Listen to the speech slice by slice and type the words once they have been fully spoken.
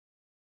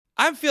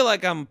I feel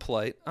like I'm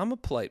polite. I'm a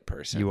polite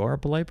person. You are a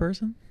polite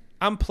person?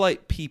 I'm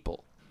polite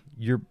people.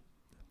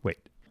 Wait,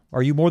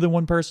 are you more than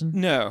one person?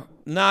 No,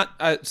 not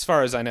as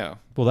far as I know.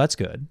 Well, that's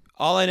good.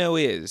 All I know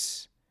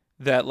is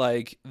that,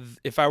 like,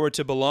 if I were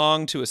to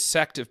belong to a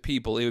sect of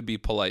people, it would be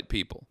polite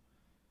people.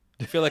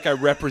 I feel like I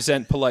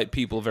represent polite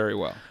people very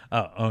well.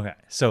 Oh, okay.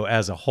 So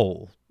as a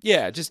whole.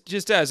 Yeah,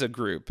 just as a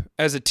group,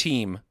 as a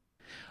team.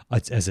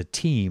 As a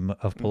team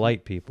of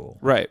polite people.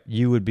 Right.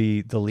 You would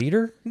be the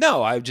leader?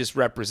 No, I just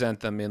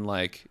represent them in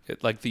like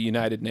the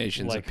United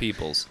Nations of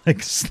peoples.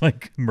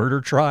 Like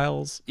murder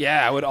trials?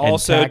 Yeah, I would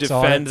also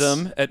defend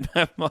audits.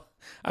 them.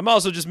 I'm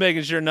also just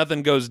making sure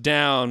nothing goes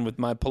down with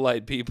my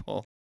polite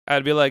people.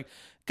 I'd be like,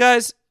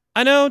 guys,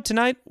 I know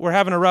tonight we're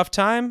having a rough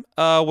time.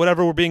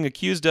 Whatever we're being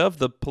accused of,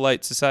 the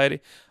polite society.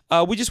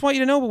 We just want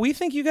you to know, we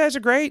think you guys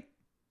are great.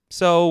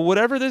 So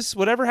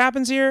whatever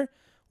happens here,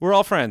 we're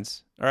all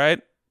friends. All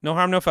right. No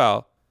harm, no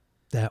foul.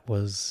 That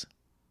was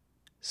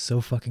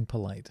so fucking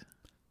polite.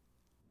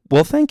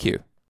 Well, thank you.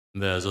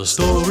 There's a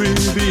story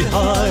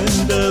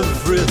behind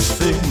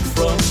everything,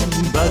 from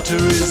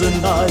batteries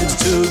and knives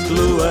to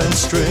glue and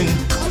string.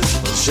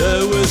 I'll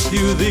share with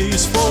you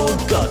these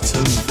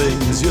forgotten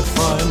things you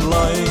find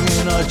lying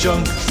in a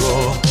junk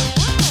drawer.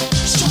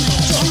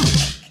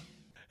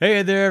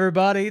 Hey there,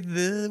 everybody.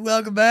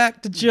 Welcome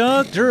back to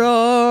Junk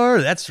Drawer.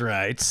 That's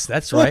right.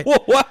 That's right.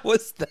 What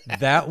was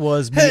that? That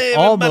was me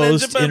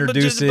almost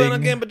introducing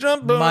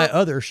my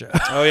other show.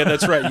 Oh, yeah,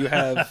 that's right. You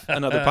have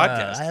another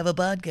podcast. I have a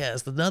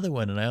podcast, another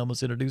one, and I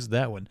almost introduced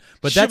that one.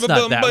 But that's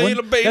not that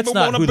one. That's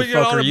not who the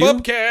fuck are you.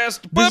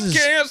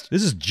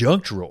 This is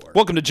Junk Drawer.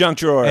 Welcome to Junk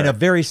Drawer. And a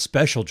very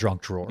special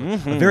Junk Drawer. A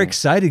very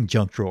exciting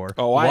Junk Drawer.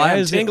 Oh, I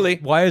am tingly.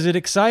 Why is it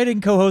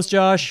exciting, co-host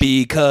Josh?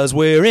 Because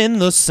we're in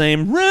the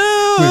same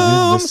room. We're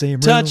in the same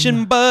room.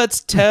 Touching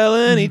butts,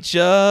 telling each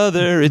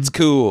other it's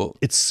cool.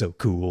 It's so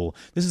cool.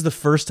 This is the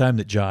first time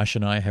that Josh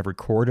and I have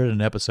recorded an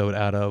episode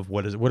out of,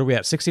 what are we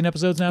at, 16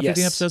 episodes now? Yes.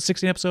 15 episodes?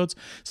 16 episodes?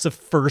 It's the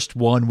first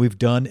one we've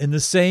done in the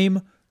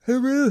same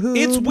room.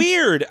 It's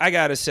weird, I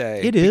gotta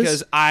say. It is.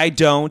 Because I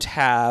don't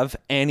have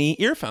any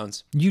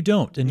earphones. You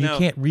don't, and No. you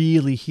can't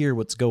really hear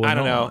what's going on. I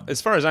don't know. As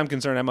far as I'm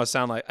concerned, I must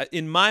sound like,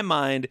 in my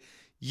mind,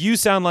 you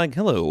sound like,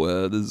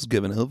 hello, this is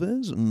Kevin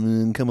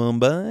Elvis. Come on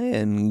by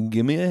and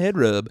give me a head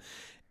rub.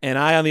 And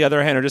I, on the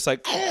other hand, are just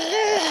like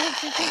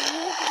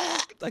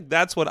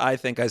that's what I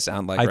think I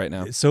sound like right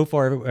now. So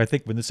far, I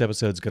think when this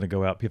episode's going to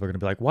go out, people are going to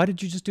be like, why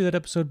did you just do that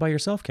episode by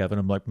yourself, Kevin?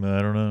 I'm like,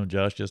 I don't know.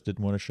 Josh just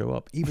didn't want to show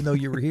up, even though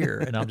you were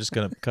here. And I'm just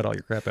going to cut all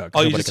your crap out.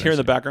 All you just hear in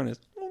the background is...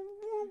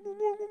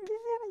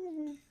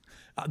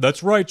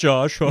 That's right,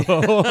 Josh.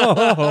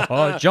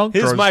 Junk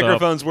His drawer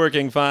microphone's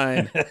working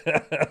fine.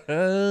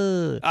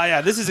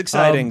 Yeah, this is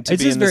exciting to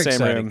be in the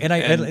same room.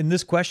 And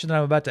this question that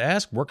I'm about to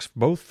ask works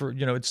both for,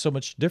 it's so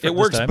much different. It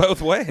works this time.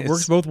 both ways. It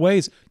works both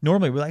ways.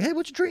 Normally, we're like, hey,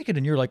 what you drinking?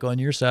 And you're like on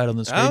your side on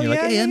the screen. Oh, you're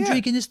yeah, like, hey, I'm yeah.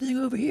 drinking this thing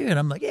over here. And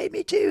I'm like, hey,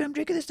 me too. I'm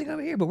drinking this thing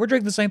over here. But we're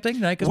drinking the same thing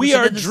tonight because We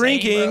are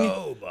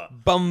drinking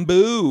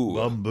Bamboo.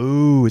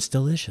 Bamboo. It's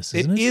delicious,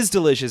 isn't it? It is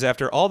delicious.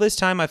 After all this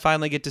time, I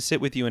finally get to sit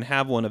with you and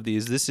have one of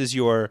these. This is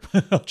your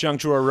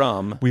Junk Drawer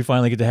rum. We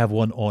finally get to have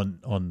one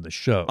on the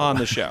show. On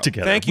the show.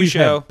 Together. Thank you, We've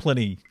show. had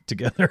plenty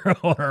together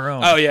on our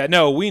own. Oh, yeah.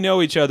 No, we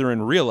know each other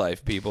in real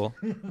life, people.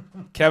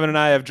 Kevin and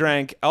I have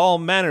drank all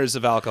manners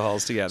of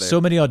alcohols together.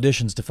 So many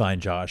auditions to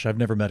find Josh. I've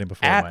never met him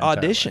before. At in my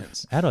entire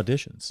auditions. life. At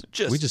auditions.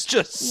 We just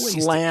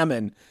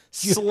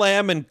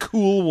slamming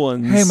cool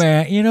ones. Hey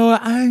man, you know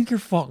what? I think you're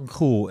fucking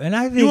cool, and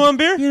I think You want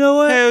beer? You know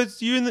what? Hey,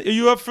 are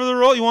you up for the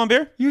role? You want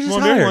beer? You're You just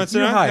want beer? You hired. want to sit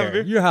You're down? Have a hired.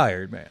 beer? You're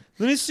hired, man.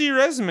 Let me see your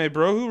resume,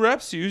 bro. Who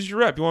reps you? Who's your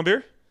rep? You want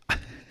beer?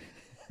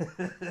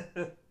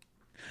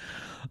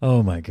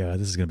 Oh my god,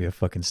 this is gonna be a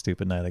fucking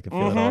stupid night. I can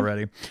feel it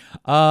already.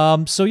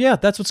 So yeah,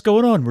 that's what's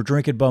going on. We're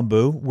drinking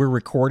Bamboo. We're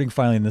recording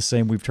finally in the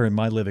same. We've turned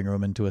my living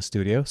room into a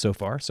studio so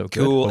far. So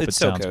good. Cool. Hope It's it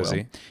so sounds cozy.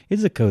 Well.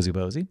 It's a cozy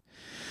bozy.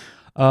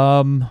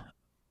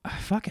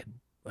 Fuck it.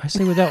 I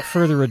say without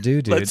further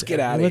ado, dude. Let's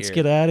get out of here. Let's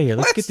get out of here.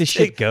 Let's get this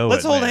shit going.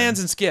 Let's hold man. hands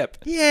and skip.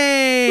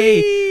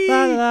 Yay! Whee!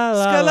 La, la,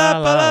 la, la,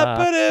 la.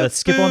 Let's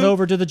skip on Scalapalapalapoo.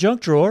 over to the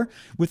junk drawer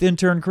with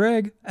intern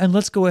Craig, and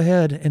let's go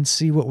ahead and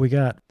see what we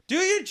got. Do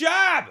your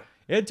job.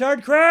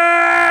 Intern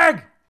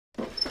Craig!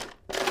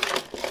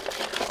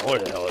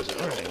 What the hell is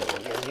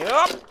it?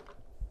 Yup.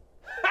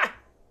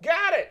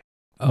 Got it.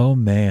 Oh,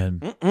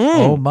 man.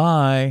 Oh,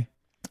 my.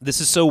 This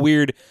is so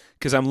weird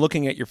because I'm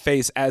looking at your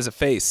face as a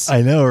face.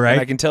 I know, right?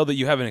 And I can tell that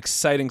you have an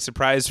exciting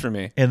surprise for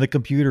me. And the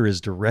computer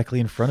is directly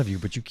in front of you,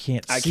 but you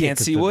can't see I it can't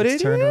 'cause see what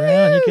it's it turned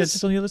around. You can't is.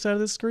 just on the other side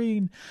of the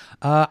screen.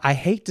 I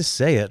hate to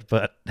say it,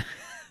 but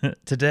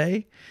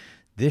today,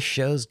 this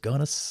show's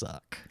gonna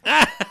suck.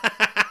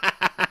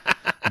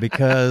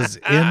 Because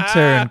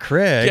intern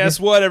Craig... Guess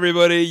what,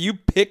 everybody? You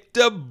picked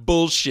a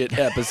bullshit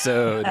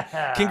episode.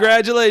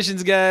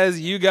 Congratulations, guys.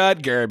 You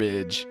got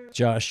garbage.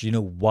 Josh, you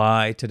know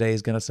why today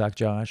is gonna suck,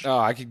 Josh? Oh,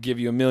 I could give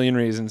you a million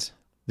reasons.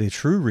 The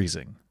true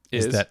reason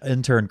is Is? that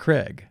intern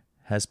Craig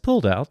has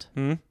pulled out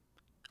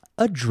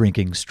a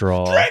drinking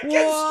straw.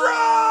 Drinking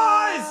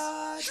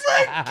straws!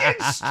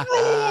 Drinking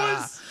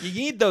straws. You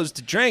need those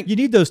to drink. You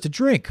need those to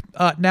drink.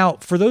 Now,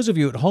 for those of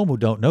you at home who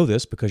don't know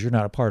this, because you're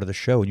not a part of the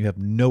show and you have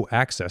no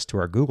access to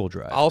our Google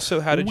Drive. Also,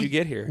 how did you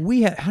get here?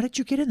 How did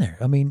you get in there?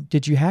 I mean,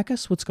 did you hack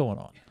us? What's going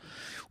on?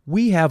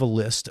 We have a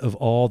list of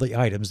all the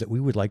items that we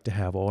would like to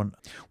have on.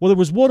 Well, there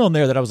was one on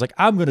there that I was like,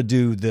 I'm going to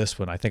do this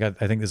one. I think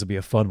this will be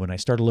a fun one. I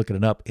started looking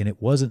it up, and it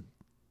wasn't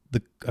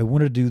I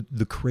wanted to do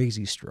the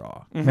crazy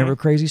straw. Remember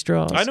crazy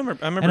straws? I remember.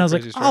 And I was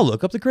like, straw. I'll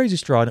look up the crazy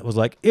straw, and it was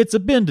like, it's a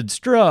bended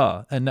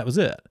straw, and that was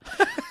it.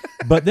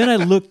 But then I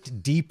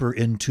looked deeper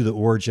into the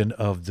origin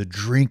of the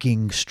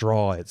drinking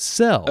straw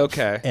itself.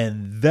 Okay.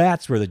 And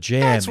that's where the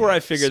jam That's where I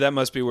is. figured that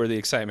must be where the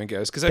excitement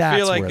goes. Because I That's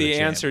feel like where the the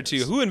jam answer to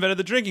is. who invented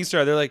the drinking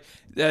straw, they're like,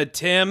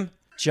 Tim.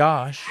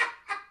 Josh,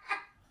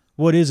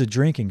 what is a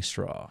drinking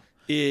straw?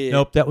 Yeah.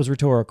 Nope, that was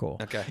rhetorical.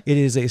 Okay. It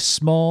is a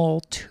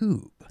small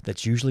tube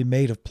that's usually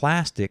made of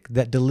plastic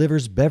that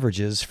delivers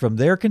beverages from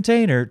their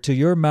container to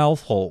your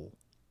mouth hole.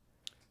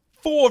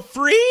 For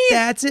free?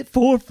 That's it,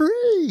 for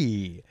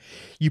free.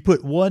 You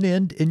put one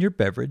end in your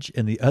beverage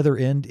and the other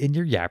end in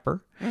your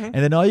yapper. And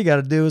then all you got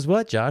to do is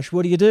what, Josh?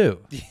 What do you do?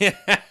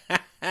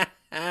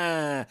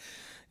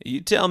 You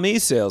tell me,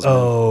 salesman.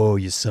 Oh,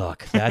 you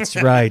suck. That's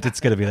right. It's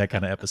going to be that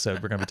kind of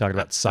episode. We're going to be talking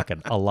about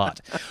sucking a lot.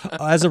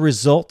 As a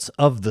result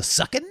of the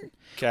sucking,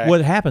 Okay.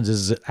 what happens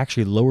is it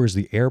actually lowers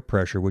the air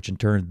pressure, which in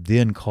turn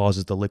then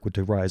causes the liquid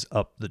to rise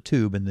up the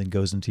tube and then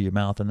goes into your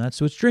mouth, and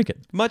that's what's drinking.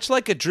 Much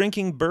like a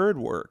drinking bird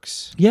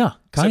works. Yeah,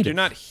 Except kind of. you're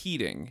not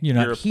heating. You're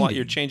not heating.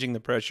 You're changing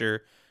the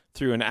pressure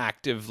through an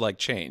active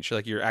change.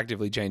 Like you're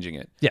actively changing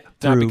it. Yeah,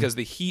 Not through- because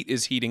the heat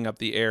is heating up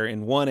the air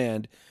in one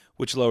end,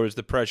 which lowers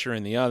the pressure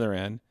in the other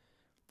end.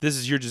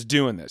 You're just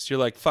doing this. You're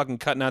like fucking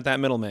cutting out that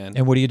middleman.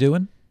 And what are you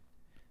doing?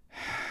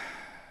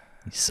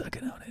 You're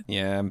sucking on it.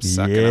 Yeah, I'm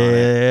sucking on it.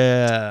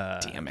 Yeah.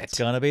 Damn it. It's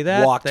going to be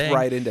that Walked thing.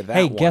 right into that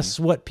Hey, one. guess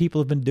what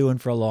people have been doing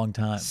for a long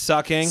time?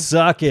 Sucking.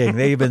 Sucking.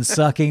 They've been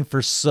sucking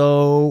for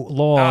so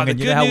long. The And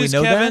you good know how news, we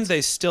know Kevin, that?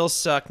 they still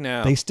suck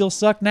now. They still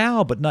suck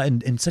now, but not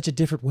in such a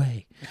different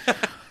way.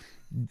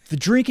 The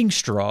drinking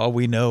straw,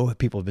 we know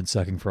people have been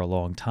sucking for a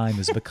long time,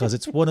 is because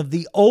it's one of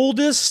the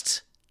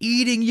oldest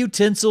eating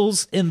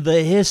utensils in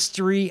the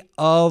history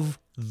of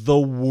the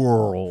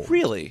world.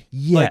 Really?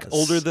 Yes. Like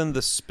older than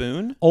the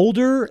spoon?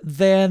 Older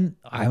than,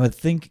 I would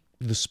think,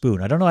 the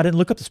spoon. I don't know. I didn't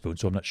look up the spoon,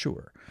 so I'm not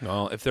sure.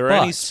 Well, if there are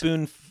any But-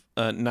 spoon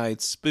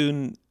knights,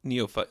 spooners,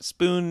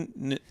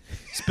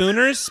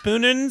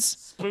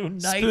 spoonins,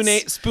 spoonaniacs. I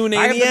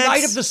am the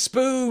Knight of the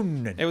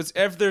Spoon. It was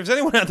if there's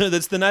anyone out there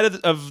that's the Knight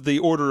of the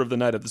Order of the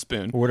Knight of the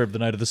Spoon. Order of the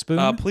Knight of the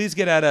Spoon. Please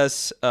get at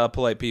us,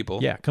 polite people.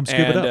 Yeah, come scoop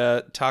it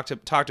and talk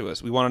to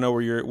us. We want to know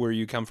where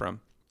you come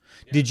from.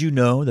 Did you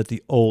know that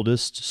the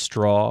oldest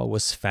straw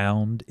was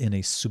found in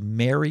a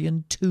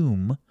Sumerian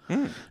tomb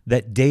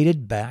that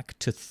dated back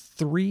to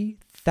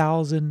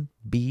 3000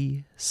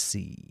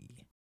 BC?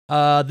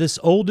 This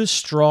oldest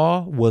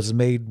straw was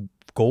made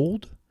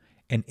gold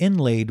and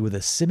inlaid with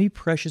a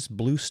semi-precious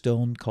blue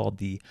stone called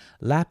the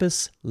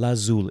lapis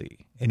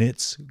lazuli. And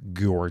it's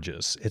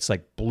gorgeous. It's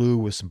like blue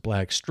with some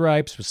black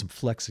stripes with some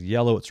flecks of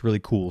yellow. It's really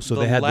cool. So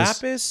The they had lapis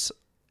this.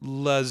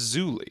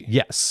 lazuli.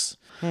 Yes.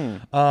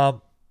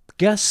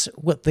 Guess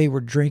what they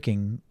were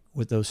drinking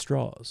with those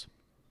straws?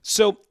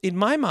 So in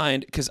my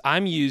mind, because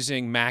I'm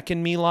using Mac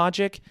and Me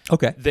logic,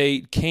 Okay.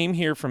 they came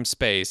here from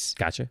space.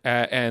 Gotcha.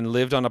 And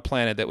lived on a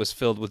planet that was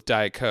filled with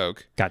Diet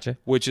Coke. Gotcha.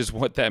 Which is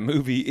what that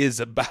movie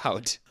is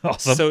about.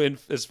 Awesome. So,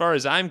 as far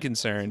as I'm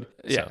concerned,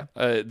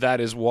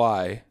 that is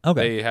why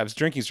they have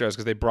drinking straws,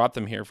 because they brought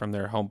them here from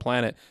their home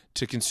planet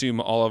to consume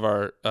all of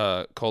our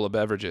cola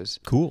beverages.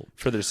 Cool.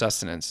 For their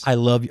sustenance. I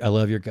love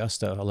your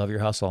gusto. I love your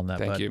hustle on that.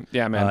 Thank bud. you.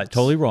 Yeah, man.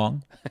 Totally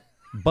wrong.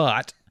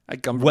 But I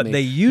come from what the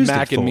they used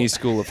Mac it and Me for-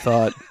 school of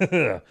thought.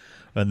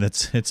 and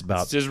it's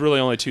about There's really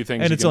only two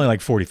things. and you it's can- only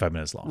like 45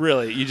 minutes long.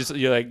 Really, you It's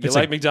like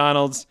like-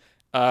 McDonald's.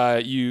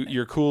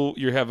 You're cool.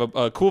 You have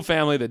a cool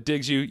family that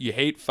digs you. You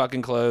hate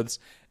fucking clothes,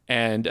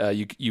 and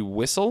you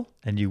whistle,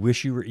 And you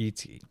wish you were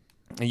E.T.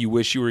 and you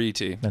wish you were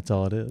ET. That's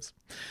all it is.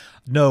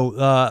 No,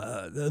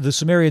 the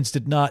Sumerians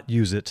did not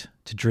use it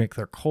to drink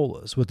their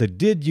colas. What they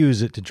did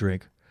use it to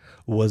drink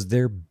was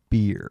their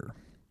beer.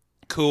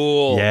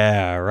 Cool.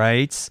 Yeah,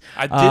 right.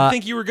 I did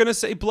think you were gonna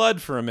say blood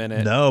for a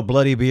minute. No,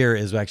 bloody beer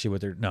is actually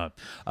what they're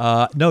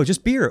no,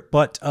 just beer.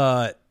 But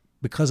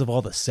because of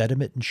all the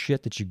sediment and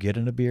shit that you get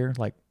in a beer,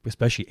 like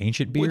especially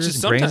ancient beers, Which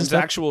is and grains and sometimes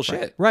stuff, actual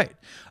shit. Right.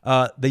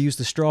 They used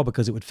the straw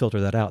because it would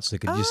filter that out, so they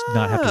could just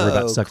not have to worry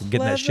about sucking,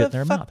 getting that shit in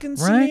their mouth. fucking Right,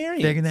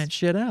 Sumerians. taking that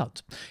shit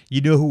out. You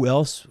know who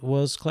else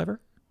was clever?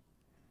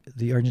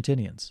 The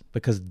Argentinians,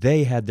 because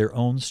they had their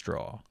own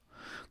straw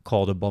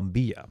called a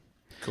bombilla.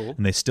 Cool.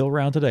 And they still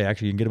around today.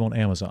 Actually, you can get them on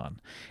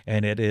Amazon.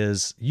 And it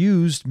is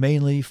used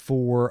mainly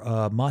for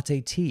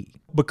mate tea.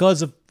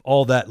 Because of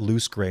all that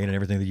loose grain and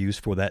everything they use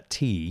for that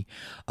tea,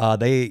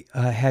 they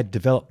had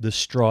developed this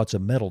straw. It's a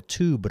metal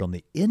tube, but on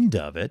the end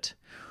of it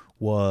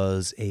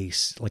was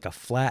like a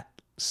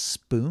flat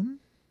spoon.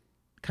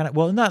 Kind of,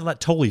 well, not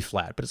totally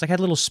flat, but it's like had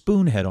a little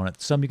spoon head on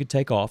it. Some you could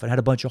take off. It had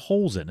a bunch of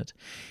holes in it.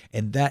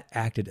 And that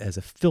acted as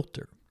a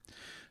filter.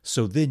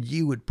 So then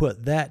you would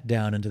put that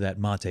down into that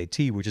mate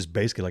tea, which is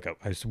basically like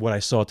what I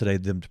saw today,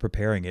 them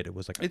preparing it. It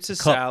was like It's a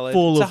cup salad.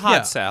 full It's of a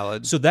hot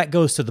salad. So that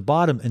goes to the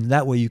bottom, and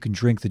that way you can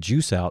drink the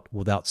juice out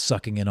without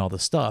sucking in all the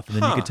stuff. And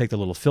then you can take the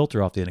little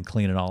filter off the end and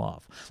clean it all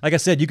off. Like I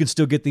said, you can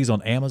still get these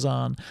on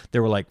Amazon.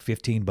 They were like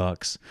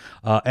 $15,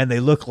 and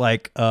they look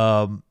like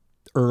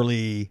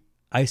early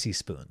Icy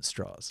Spoon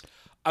straws.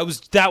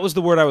 That was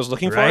the word I was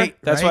looking for. Right,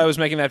 That's right. why I was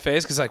making that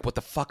face, because like, what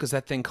the fuck is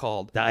that thing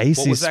called? The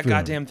Icy What was that Spoon.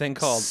 goddamn thing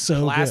called?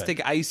 So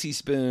Plastic icy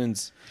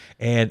spoons.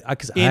 And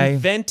because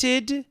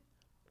Invented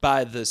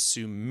by the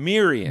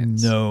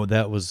Sumerians. No,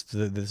 this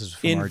is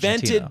from Invented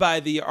Argentina. by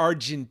the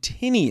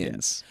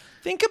Argentinians.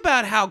 Think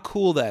about how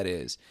cool that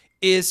is.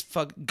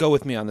 Go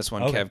with me on this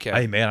one, Okay. Kev.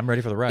 Hey man, I'm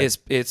ready for the ride.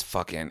 It's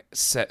fucking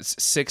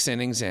 6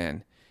 innings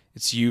in.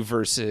 It's you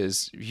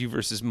versus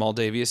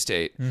Moldavia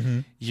State. Mm-hmm.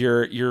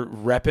 You're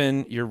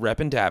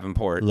repping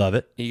Davenport. Love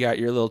it. You got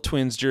your little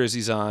Twins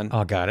jerseys on.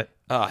 Oh, got it.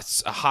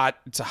 It's a hot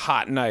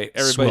night.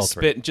 Everybody's Sweltering.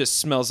 spitting, just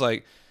smells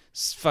like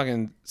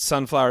fucking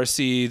sunflower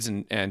seeds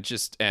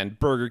and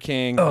Burger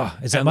King. Oh,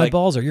 is that And my like,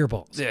 balls or your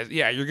balls?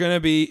 yeah,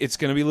 it's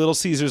gonna be Little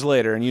Caesars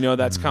later, and you know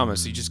that's coming.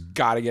 So you just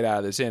got to get out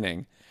of this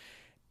inning,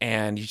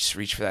 and you just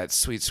reach for that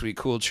sweet, sweet,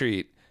 cool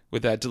treat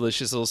with that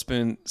delicious little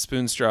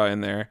spoon straw in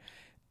there,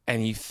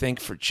 and you think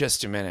for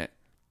just a minute,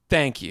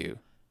 thank you,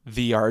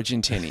 the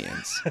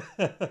Argentinians.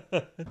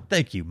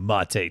 Thank you,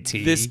 mate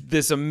tea.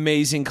 This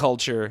amazing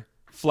culture.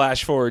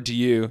 Flash forward to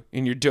you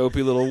in your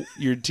dopey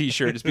your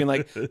t-shirt, just being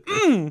like,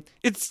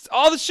 it's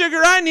all the sugar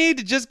I need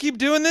to just keep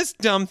doing this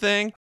dumb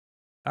thing.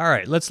 All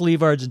right, let's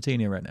leave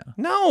Argentina right now.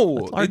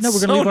 No, We're it's gonna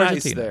so leave nice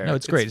Argentina. there. No,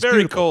 it's great. It's It's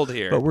very beautiful. cold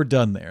here. But we're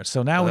done there.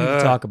 So now we need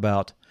to talk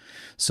about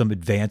some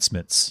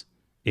advancements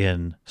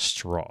in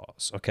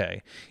straws.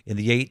 Okay. In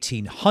the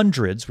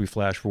 1800s, we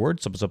flash forward,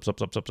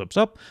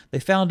 they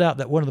found out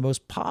that one of the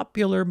most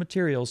popular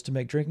materials to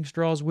make drinking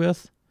straws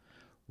with,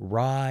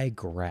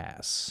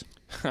 ryegrass.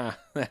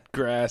 That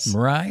grass.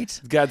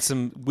 Right? Got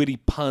some witty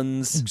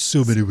puns.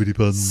 So many witty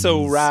puns.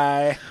 So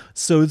rye.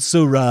 So it's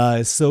so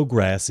rye, so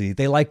grassy.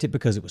 They liked it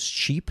because it was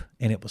cheap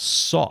and it was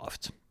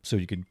soft. So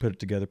you could put it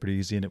together pretty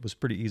easy, and it was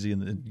pretty easy,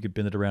 and you could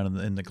bend it around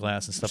in the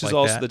glass and stuff Which is like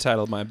also that. the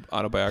title of my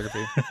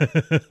autobiography.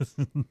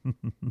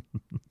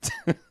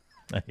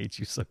 I hate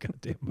you so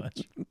goddamn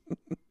much.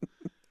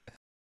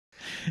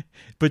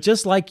 But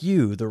just like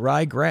you, the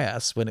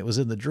ryegrass, when it was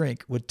in the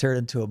drink, would turn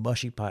into a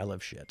mushy pile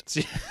of shit.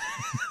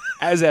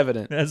 As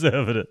evident. As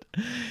evident.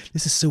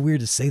 This is so weird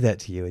to say that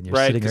to you, and you're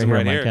Right, sitting 'cause right I'm here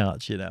on right my here.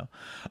 couch, you know.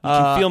 You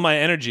can feel my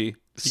energy.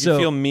 You so- can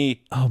feel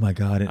me. Oh my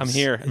God. I'm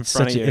here in it's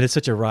front such of you. And it's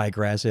such a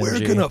ryegrass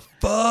energy. We're gonna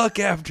fuck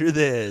after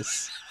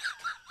this.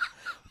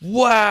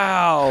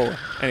 Wow.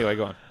 Anyway,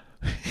 go on.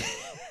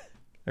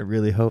 I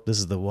really hope this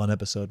is the one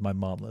episode my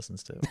mom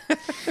listens to.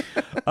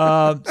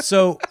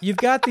 So you've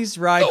got these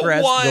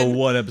ryegrass. The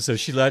one episode.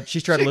 She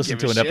tried to listen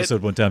to give an a shit.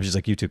 episode one time. She's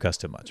like, "You two cuss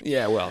too much."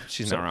 Yeah, well,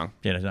 she's not wrong.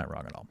 Yeah, it's not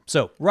wrong at all.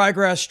 So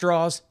ryegrass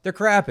straws, they're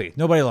crappy.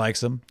 Nobody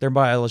likes them. They're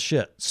pile of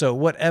shit. So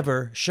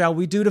whatever shall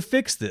we do to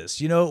fix this?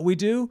 You know what we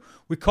do?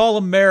 We call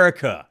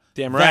America.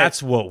 Damn right.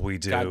 That's what we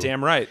do.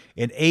 Goddamn right.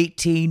 In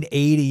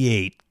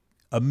 1888,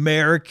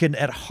 American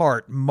at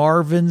heart,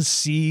 Marvin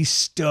C.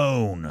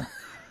 Stone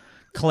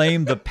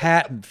claimed the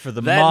patent for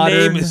the That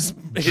modern name is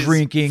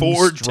drinking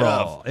Ford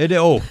straw.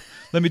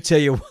 Let me tell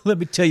you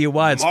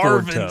why it's Ford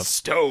Marvin tough.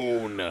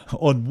 Stone.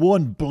 On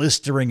one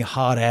blistering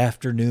hot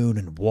afternoon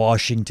in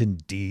Washington,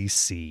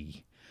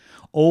 D.C.,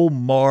 old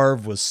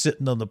Marv was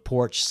sitting on the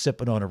porch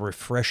sipping on a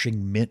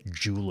refreshing mint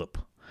julep,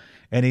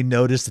 and he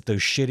noticed that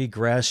those shitty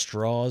grass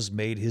straws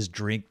made his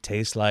drink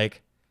taste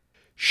like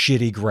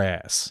shitty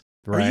grass.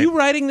 Right? Are you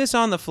writing this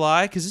on the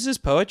fly? Because this is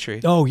poetry.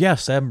 Oh,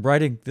 yes, I'm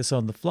writing this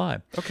on the fly.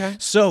 Okay.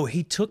 So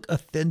he took a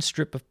thin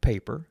strip of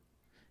paper,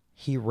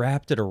 he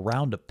wrapped it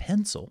around a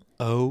pencil,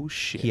 Oh,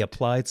 shit. he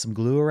applied some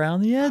glue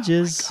around the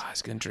edges. God,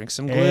 he's going to drink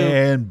some glue.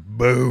 And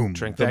boom.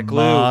 Drink the that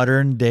glue.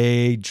 modern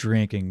day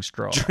drinking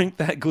straw. Drink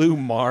that glue,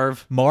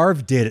 Marv.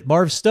 Marv did it.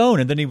 Marv Stone.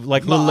 And then a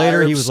little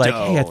later, he Marv was like,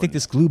 hey, I Stone. think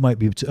this glue might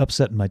be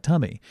upsetting my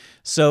tummy.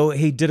 So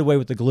he did away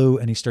with the glue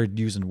and he started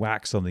using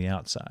wax on the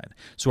outside.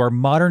 So our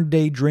modern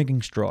day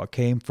drinking straw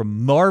came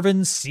from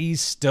Marvin C.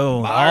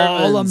 Stone,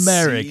 all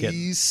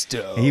American.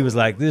 Stone. He was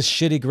like, this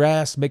shitty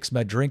grass makes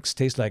my drinks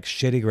taste like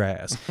shitty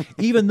grass.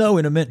 Even though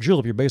in a mint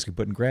julep, you're basically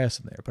putting grass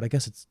in there. But I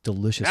guess it's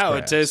delicious Now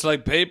grass. it tastes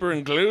like paper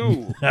and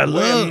glue. I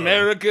love When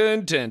America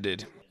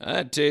intended.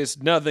 I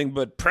taste nothing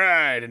but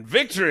pride and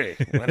victory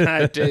when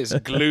I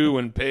taste glue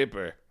and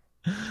paper.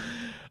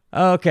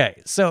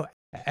 Okay, so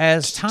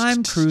as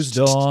time cruised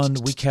on,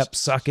 we kept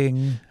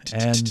sucking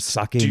and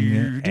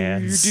sucking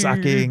and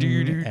sucking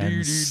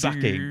and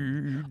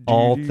sucking,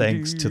 all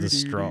thanks to the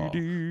straw.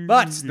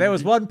 But there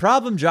was one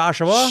problem,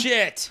 Joshua.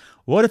 Shit.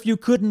 What if you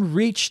couldn't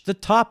reach the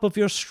top of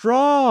your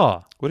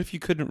straw? What if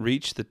you couldn't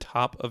reach the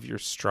top of your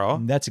straw?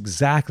 And that's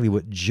exactly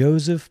what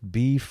Joseph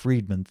B.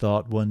 Friedman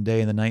thought one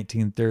day in the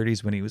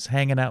 1930s when he was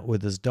hanging out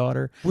with his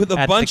daughter. With a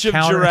at the bunch of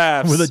counter-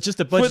 giraffes. With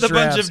just a bunch of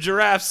giraffes. bunch of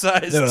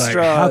giraffe-sized They were like,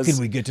 straws. how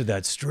can we get to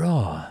that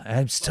straw?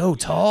 I'm so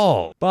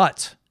tall.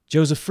 But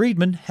Joseph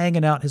Friedman,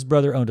 hanging out, his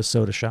brother owned a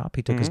soda shop.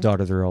 He took his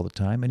daughter there all the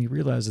time, and he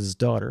realizes his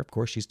daughter, of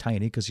course, she's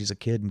tiny because she's a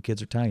kid and kids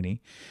are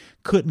tiny,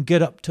 couldn't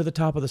get up to the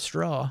top of the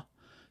straw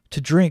to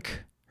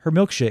drink her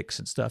milkshakes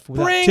and stuff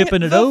without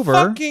tipping it the over.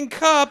 fucking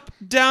cup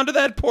down to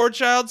that poor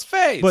child's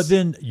face. But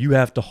then you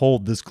have to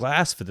hold this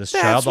glass for this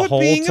child the whole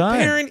time. That's what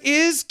being a parent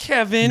is,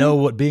 Kevin. No,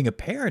 what being a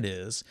parent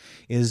is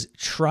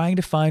trying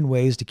to find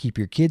ways to keep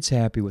your kids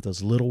happy with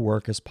as little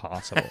work as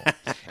possible.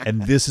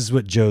 And this is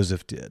what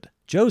Joseph did.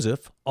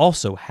 Joseph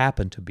also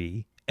happened to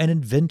be an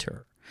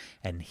inventor,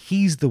 and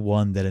he's the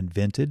one that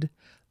invented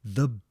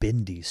the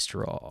bendy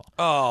straw.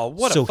 Oh,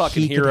 what so a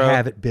fucking he hero. could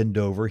have it bend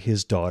over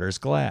his daughter's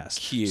glass.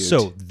 Cute.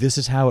 So this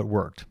is how it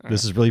worked.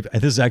 This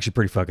is actually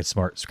pretty fucking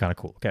smart. It's kind of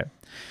cool. Okay.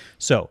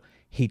 So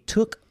he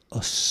took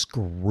a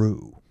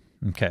screw,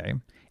 okay,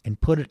 and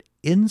put it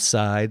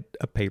inside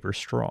a paper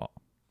straw.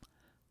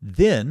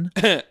 Then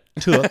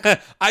took...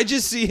 I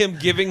just see him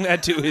giving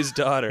that to his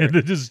daughter.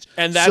 Just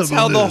And that's some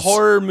how of the this.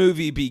 horror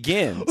movie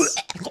begins.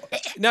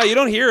 No, you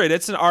don't hear it.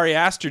 It's an Ari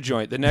Aster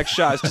joint. The next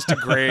shot is just a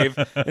grave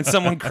and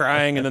someone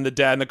crying, and then the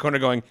dad in the corner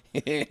going,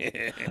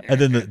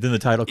 And then the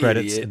title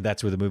credits, Idiot. and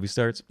that's where the movie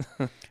starts.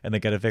 And they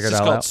got to figure It's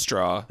it all called out.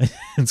 Straw.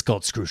 It's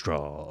called Screw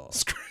Straw.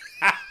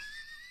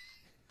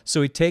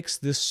 So he takes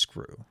this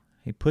screw,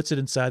 he puts it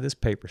inside this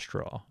paper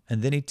straw,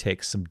 and then he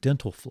takes some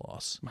dental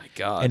floss. My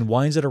God. And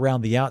winds it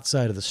around the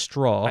outside of the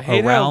straw, I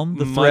hate around how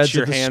the much threads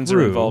your of the hands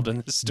screw. are involved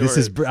in this story. This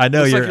is, I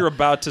know it's you're. like you're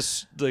about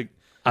to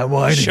I'm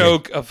whining.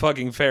 choke a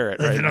fucking ferret,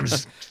 right? And I'm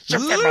just- You're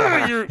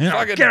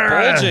fucking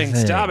bulging.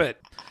 Stop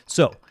it.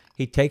 So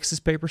he takes this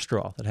paper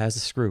straw that has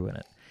the screw in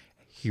it.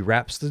 He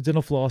wraps the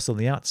dental floss on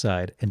the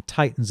outside and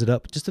tightens it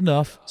up just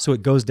enough so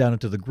it goes down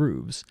into the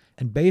grooves.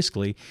 And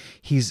basically,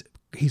 he's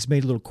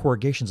made little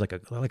corrugations like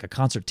a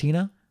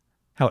concertina,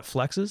 how it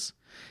flexes.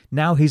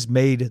 Now he's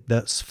made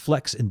the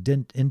flex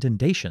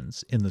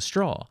indentations in the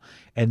straw,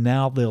 and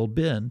now they'll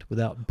bend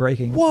without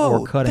breaking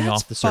or cutting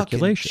that's off the fucking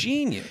circulation.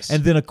 genius.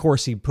 And then, of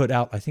course, he put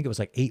out, I think it was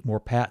like 8 more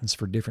patents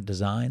for different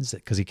designs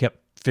because he kept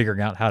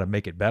figuring out how to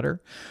make it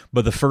better.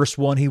 But the first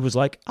one, he was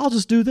like, I'll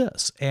just do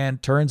this.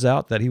 And turns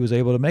out that he was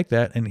able to make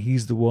that, and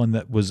he's the one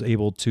that was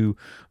able to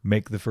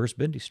make the first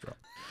bendy straw.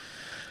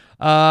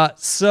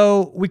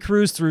 So we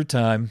cruise through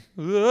time.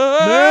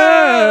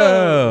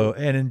 No!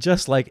 And in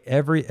just like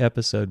every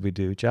episode we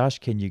do, Josh,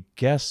 can you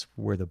guess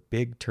where the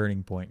big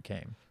turning point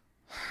came?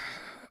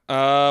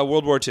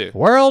 World War II.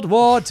 World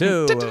War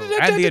II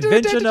and the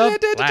invention of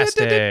plastics.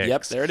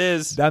 Yep, there it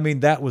is. I mean,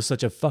 that was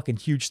such a fucking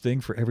huge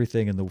thing for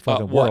everything in the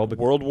fucking world.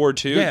 World War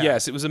II? Yeah.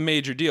 Yes, it was a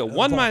major deal.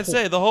 One might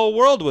say the whole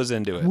world was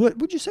into it. What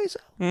would you say so?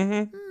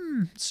 Mm-hmm.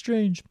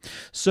 Strange.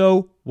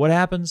 So what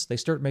happens? They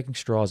start making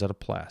straws out of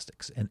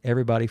plastics, and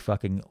everybody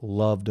fucking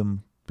loved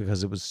them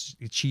because it was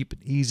cheap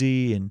and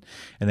easy, and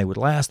they would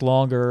last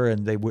longer,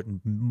 and they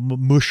wouldn't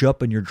mush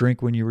up in your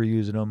drink when you were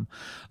using them.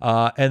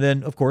 And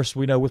then, of course,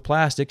 we know with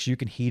plastics, you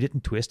can heat it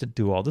and twist it,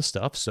 do all this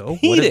stuff. So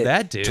what did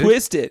that do?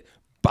 Twist it,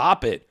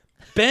 bop it,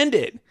 bend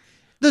it,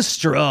 The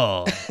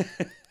straw.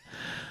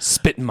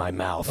 spit in my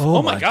mouth.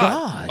 Oh my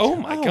God. Oh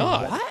my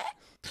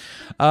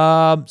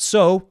God.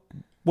 So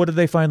what did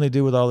they finally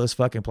do with all this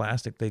fucking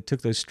plastic? They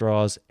took those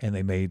straws and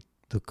they made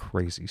the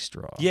crazy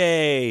straw.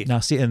 Yay. Now,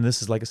 see, and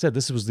this is, like I said,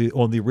 this was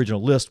on the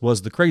original list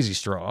was the crazy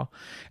straw.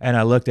 And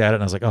I looked at it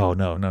and I was like, oh,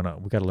 no.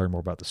 We got to learn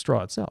more about the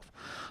straw itself.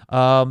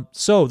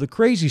 So the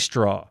crazy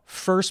straw,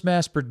 first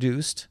mass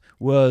produced,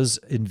 was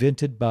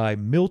invented by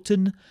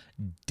Milton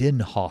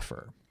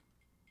Dinhofer.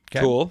 Okay?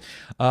 Cool.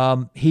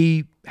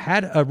 He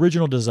had an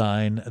original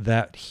design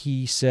that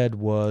he said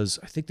was,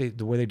 I think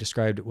the way they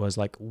described it was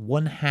like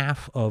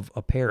 1/2 of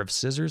a pair of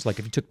scissors. Like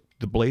if you took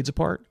the blades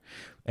apart,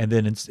 and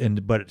then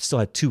but it still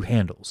had 2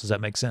 handles. Does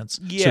that make sense?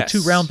 Yes. So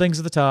 2 round things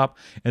at the top,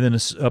 and then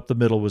up the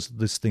middle was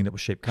this thing that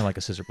was shaped kind of like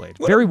a scissor blade.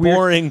 What Very a weird.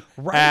 boring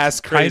ass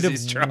Kind crazy of-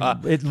 straw.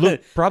 It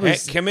looked probably. Hey,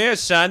 come here,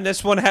 son.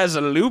 This one has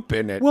a loop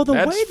in it. Well, the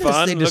That's way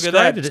fun. they Look at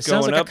described that. it It's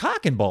sounds going like up. a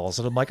cock and balls,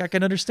 and I'm like, I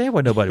can understand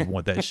why nobody would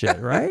want that shit,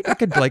 right? I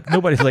could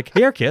nobody's like,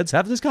 here, kids,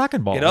 have this cock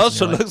and balls. It And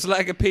also you're like, looks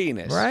like a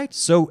penis. right.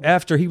 So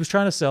after he was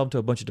trying to sell them to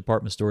a bunch of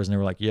department stores, and they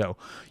were like, yo,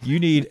 you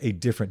need a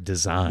different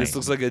design. This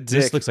looks like a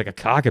This dick. looks like a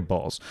cock and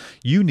balls.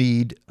 You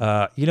need,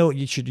 you know what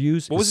you should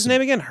use? What was his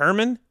name again?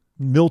 Herman?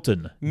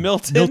 Milton.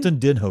 Milton? Milton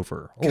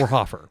Dinhofer or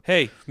Hoffer.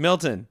 Hey,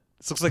 Milton.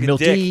 This looks like a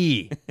dick.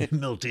 Milty.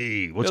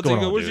 Milty. What's Milton,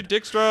 going go, on, where's your dude?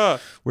 dick straw?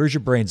 Where's your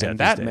brains at And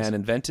these that days? man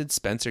invented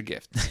Spencer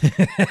Gift.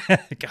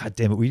 God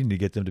damn it. We need to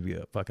get them to be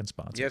a fucking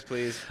sponsor. Yes,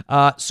 please.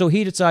 So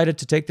he decided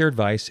to take their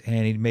advice,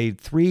 and he made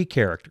 3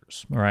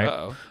 characters. All right.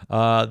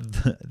 Uh-oh.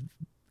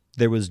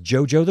 There was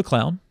Jojo the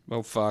Clown,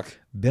 Oh, fuck.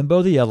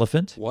 Bimbo the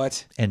Elephant,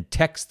 What? and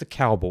Tex the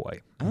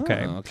Cowboy.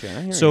 Okay. Oh, okay.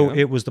 I hear So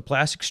you. it was the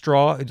plastic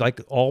straw, like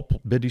all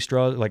bendy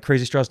straws, like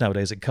crazy straws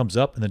nowadays. It comes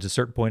up, and then to a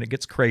certain point, it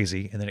gets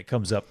crazy, and then it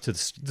comes up to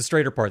the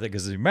straighter part that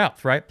goes in your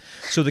mouth, right?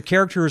 So the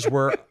characters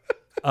were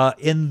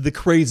in the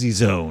crazy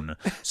zone.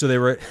 So they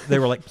were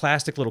like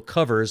plastic little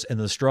covers, and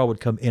the straw would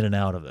come in and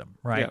out of them,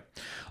 right?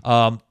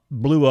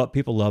 Blew up.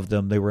 People loved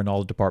them. They were in all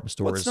the department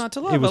stores. What's not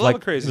to love? It was I love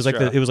like a crazy it was like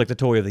straw. it was like the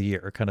toy of the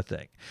year kind of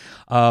thing.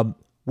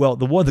 Well,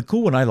 the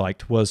cool one I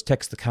liked was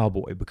Tex the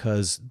Cowboy,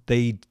 because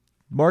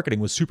marketing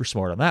was super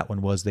smart on that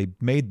one. Was they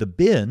made the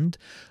bend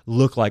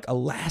look like a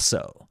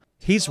lasso.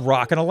 He's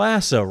rocking a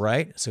lasso,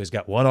 right? So he's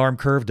got one arm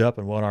curved up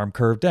and one arm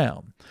curved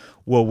down.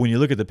 Well, when you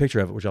look at the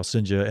picture of it, which I'll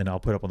send you and I'll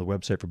put up on the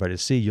website for everybody to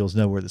see, you'll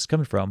know where this is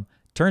coming from.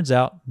 Turns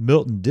out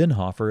Milton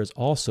Dinhofer is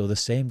also the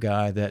same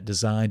guy that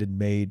designed and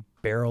made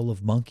Barrel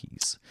of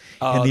Monkeys.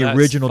 Oh, and the that's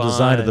original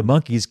design of the fun.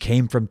 monkeys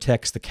came from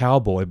Tex the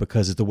Cowboy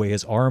because of the way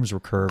his arms were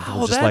curved,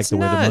 Oh, just like that's the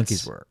way the nuts.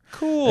 monkeys were.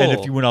 Cool. And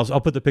if you I'll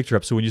put the picture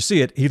up, so when you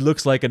see it, he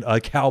looks like a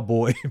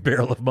cowboy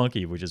barrel of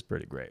monkey, which is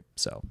pretty great.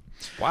 So,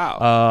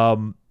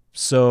 Wow.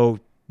 so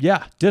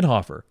yeah,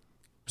 Dinhofer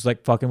was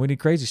like, fucking, we need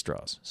crazy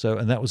straws. So,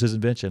 and that was his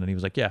invention. And he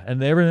was like, yeah. And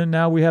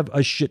now we have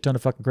a shit ton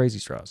of fucking crazy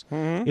straws.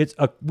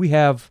 We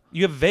have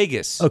you have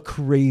Vegas. a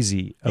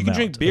crazy You amount can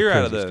drink beer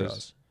out of crazy those.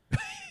 straws. And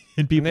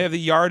And people, they have the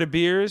yard of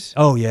beers.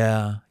 oh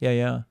yeah.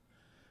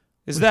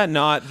 Is that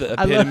not the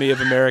epitome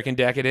of American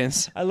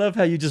decadence? I love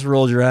how you just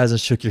rolled your eyes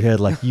and shook your head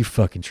like, you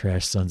fucking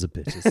trash sons of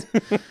bitches.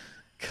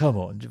 Come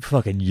on,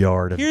 fucking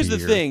yard of Here's beer.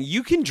 the thing.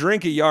 You can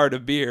drink a yard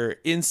of beer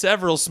in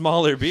several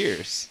smaller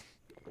beers.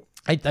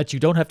 That you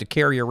don't have to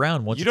carry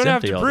around once You it's don't have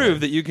empty to all prove day.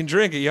 that you can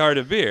drink a yard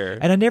of beer.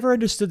 And I never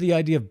understood the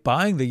idea of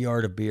buying the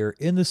yard of beer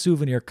in the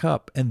souvenir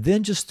cup and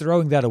then just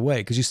throwing that away,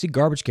 because you see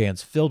garbage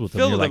cans filled with them.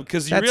 Filled You're with them like,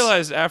 because you "That's-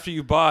 realize after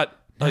you bought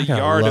a I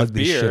gotta yard lug of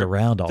this shit beer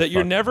around all that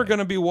you're fucking never day." going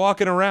to be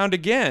walking around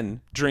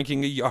again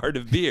drinking a yard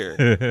of beer.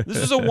 This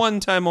is a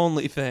one-time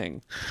only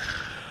thing.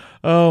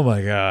 Oh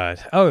my God.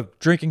 Oh,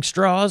 drinking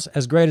straws,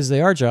 as great as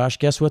they are, Josh,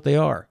 guess what they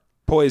are?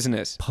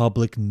 Poisonous.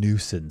 Public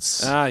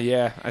nuisance. Ah,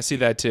 yeah, I see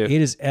that too. It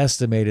is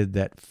estimated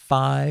that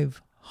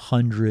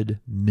 500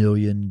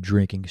 million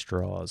drinking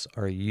straws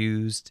are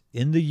used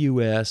in the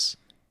U.S.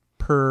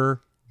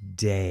 per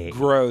day.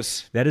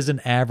 Gross. That is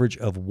an average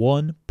of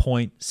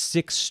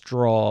 1.6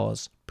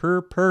 straws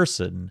per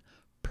person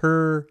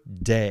per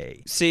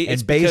day. See, and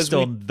it's based because we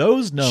on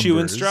those numbers,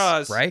 chewing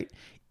straws. right?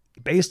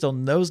 Based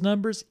on those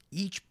numbers,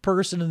 each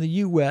person in the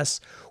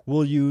U.S.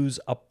 will use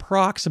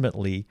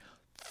approximately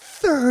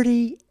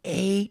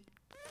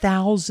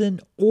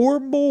 38,000 or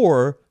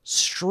more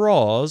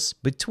straws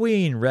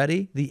between,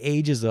 ready, the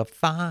ages of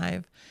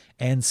 5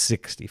 and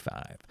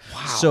 65.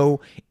 Wow.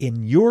 So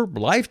in your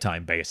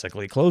lifetime,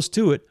 basically, close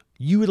to it,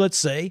 you would, let's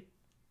say,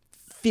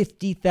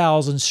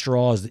 50,000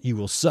 straws that you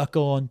will suck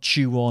on,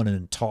 chew on,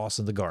 and toss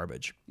in the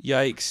garbage.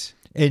 Yikes.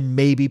 And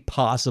maybe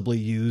possibly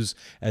use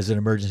as an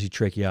emergency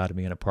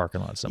tracheotomy in a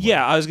parking lot somewhere.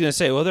 Yeah, I was going to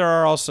say, well, there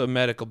are also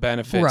medical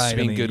benefits Right, to I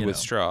being mean, good you with know.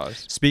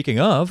 straws. Speaking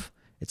of,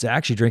 it's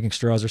actually drinking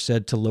straws are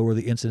said to lower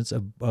the incidence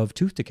of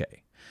tooth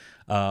decay.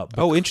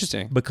 Oh,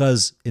 interesting.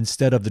 Because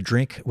instead of the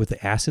drink with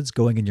the acids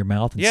going in your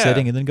mouth and Yeah.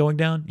 sitting and then going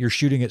down, you're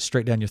shooting it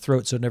straight down your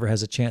throat, so it never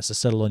has a chance to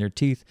settle on your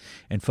teeth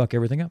and fuck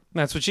everything up.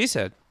 That's what she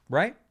said.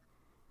 Right?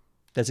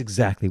 That's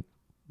exactly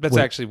That's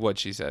what actually what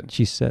she said.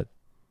 she said.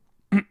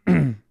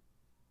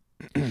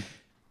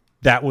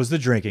 That was the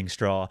drinking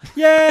straw.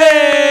 Yay!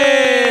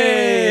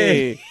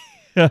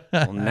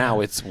 Well, now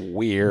it's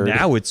weird.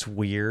 Now it's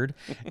weird.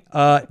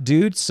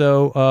 Dude,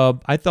 so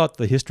I thought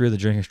the history of the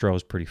drinking straw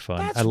was pretty fun.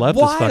 That's I love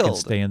this fucking wild.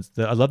 stands.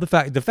 I love the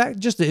fact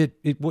just that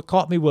what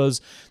caught me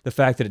was the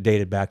fact that it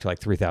dated back to like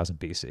 3000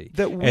 BC.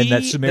 and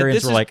that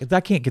Sumerians were like,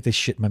 I can't get this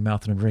shit in my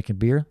mouth when I'm drinking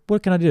beer.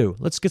 What can I do?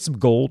 Let's get some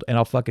gold and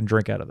I'll fucking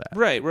drink out of that.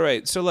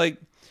 Right. So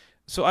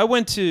I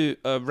went to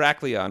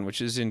Raklion,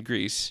 which is in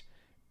Greece,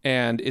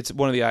 and it's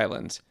one of the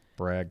islands.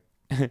 Brag.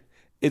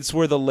 It's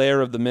where the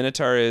lair of the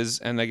Minotaur is,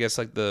 and I guess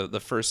like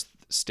the first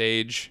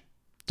stage.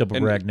 Double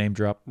And- brag, name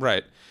drop.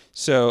 Right.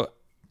 So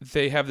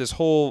they have this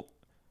whole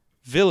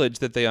village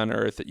that they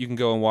unearth that you can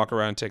go and walk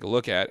around and take a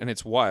look at, and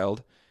it's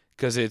wild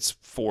because it's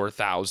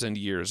 4,000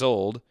 years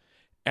old,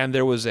 and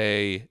there was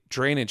a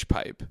drainage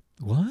pipe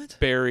What?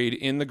 buried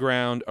in the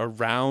ground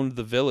around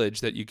the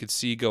village that you could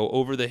see go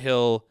over the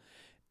hill,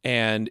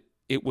 and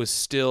it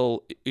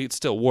still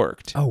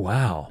worked. Oh,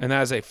 wow. And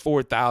that is a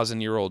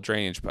 4,000-year-old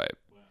drainage pipe.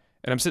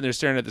 And I'm sitting there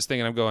staring at this thing,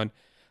 and I'm going,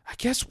 I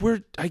guess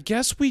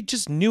we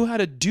just knew how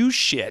to do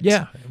shit.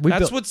 Yeah,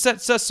 That's what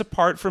sets us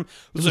apart from.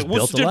 It's was like, what's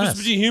built the to difference last.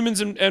 between humans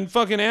and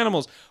fucking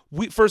animals?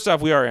 First off,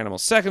 we are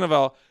animals. Second of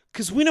all,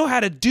 because we know how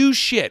to do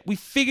shit. We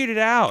figured it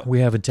out. We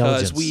have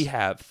intelligence. Because we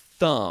have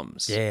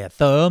thumbs. Yeah,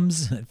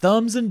 thumbs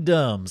and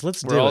dumbs.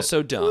 Let's do We're it.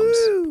 also dumbs.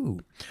 Woo.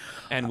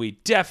 And we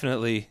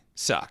definitely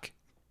suck.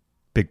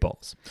 Big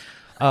balls.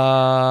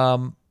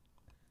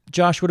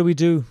 Josh, what do we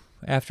do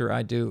after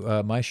I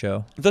do my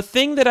show? The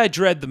thing that I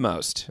dread the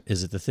most.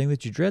 Is it the thing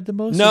that you dread the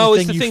most? No, or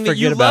it's the thing that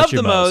forget you about love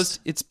your the most.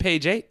 It's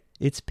page 8.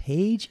 It's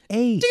page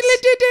 8.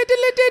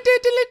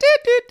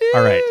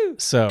 All right,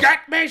 so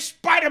Get me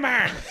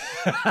Spider-Man!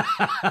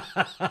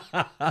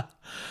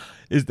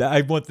 is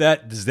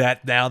that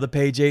now the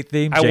page 8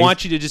 theme? I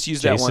want you to just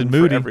use that Jason one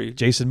Moody. for every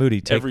Jason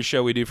Moody. every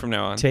show we do from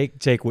now on.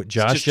 Take what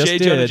Josh just J.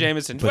 just Jonah did.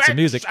 Jameson. Put some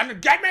music.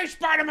 Get me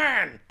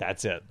Spider-Man!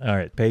 That's it. All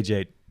right, page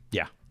 8.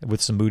 Yeah.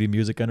 with some moody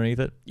music underneath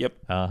it. Yep.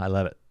 I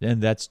love it,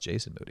 and that's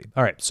Jason Moody.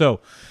 All right, so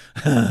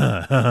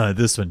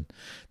this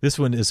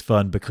one is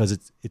fun because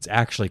it's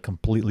actually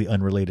completely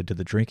unrelated to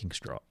the drinking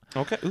straw.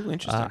 Okay. Ooh,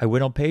 interesting. I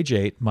went on page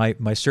 8.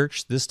 My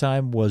search this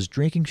time was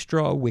drinking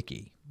straw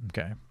wiki.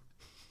 Okay,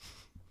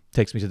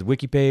 takes me to the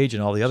wiki page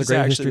and all the other It's great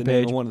actually history the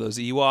name page. of one of those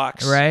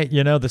Ewoks. Right,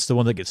 that's the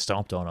one that gets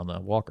stomped on the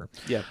walker.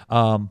 Yeah.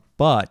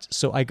 But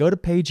so I go to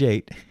page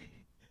 8.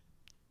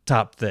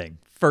 Top thing,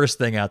 first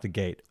thing out the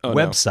gate, Oh,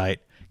 no. website.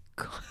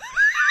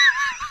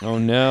 Oh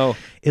no.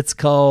 It's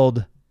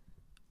called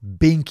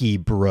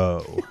Binky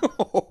Bro,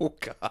 Oh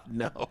God,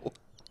 no.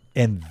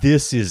 and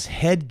this is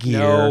headgear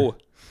No.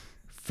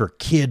 for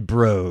kid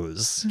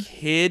bros.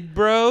 Kid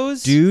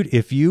bros? Dude,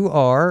 if you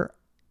or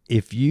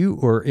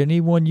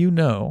anyone you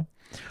know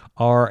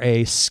are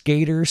a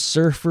skater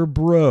surfer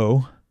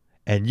bro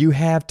and you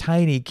have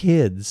tiny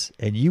kids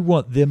and you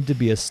want them to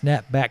be a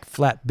snapback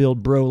flat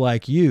build bro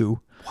like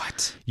you,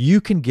 What? you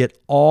can get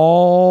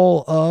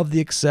all of the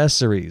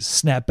accessories: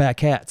 snapback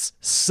hats,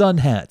 sun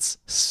hats,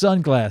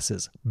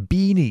 sunglasses,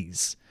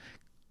 beanies,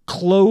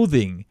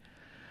 clothing,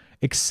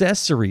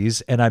 accessories.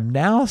 And I'm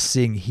now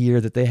seeing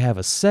here that they have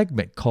a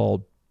segment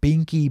called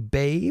Binky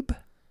Babe.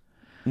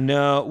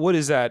 No. What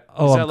is that?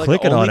 Oh, is that I'm like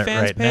clicking an on it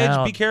OnlyFans right page?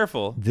 now. Be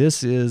careful.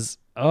 This is,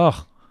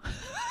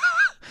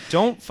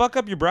 Don't fuck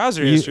up your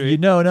browser history.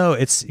 no,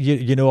 it's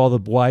you know all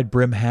the wide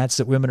brim hats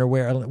that women are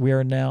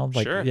wearing now,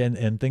 like Sure.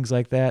 and things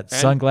like that.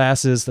 And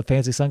sunglasses, the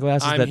fancy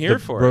sunglasses I'm that here the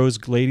for it.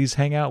 bros ladies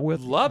hang out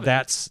with. Love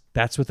it.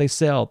 That's what they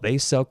sell. They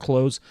sell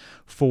clothes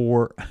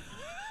for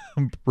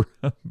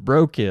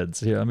bro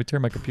kids. Here, let me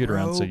turn my computer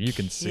on so you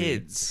can see.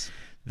 Kids.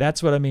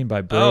 That's what I mean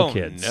by bro Oh,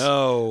 kids.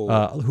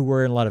 no. Who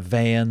wear in a lot of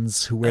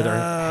Vans, who wear their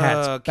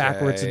hats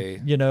backwards, Okay.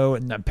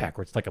 and not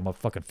backwards like I'm a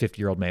fucking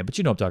 50-year-old man, but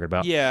you know what I'm talking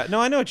about. Yeah. No,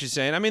 I know what you're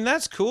saying. I mean,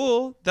 that's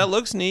cool. That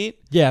looks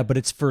neat. Yeah, but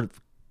it's for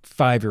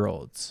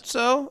 5-year-olds.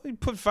 So you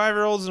put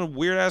 5-year-olds in a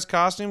weird ass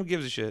costume. Who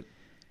gives a shit?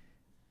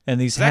 And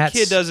these That hats,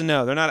 kid doesn't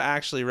know. They're not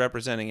actually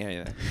representing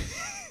anything. They're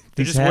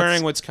These just hats-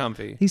 wearing what's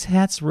comfy. These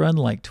hats run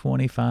like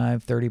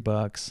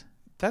 $25-$30.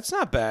 That's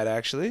not bad,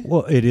 actually.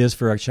 Well, it is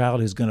for a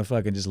child who's gonna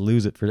fucking just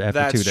lose it after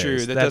That's 2 days. true.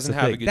 That That's doesn't the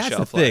have a thing. good That's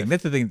shelf the thing. life.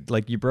 That's the thing.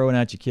 Like you're broing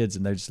out your kids,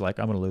 and they're just like,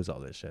 I'm gonna lose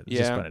all this shit. It's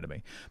just Yeah. funny to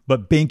me.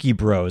 But Binky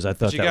Bros, I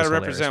thought But you that got was to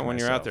hilarious represent for when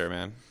you're out myself. there,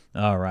 man.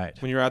 All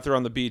right. When you're out there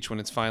on the beach when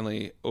it's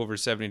finally over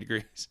 70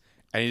 degrees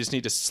and you just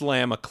need to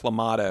slam a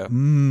Clamato.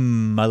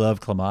 I love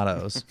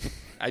clamatos.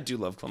 I do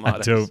love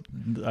Clamatos.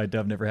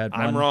 I've never had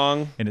one. I'm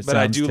wrong, and it but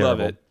I sounds do love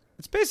terrible. it.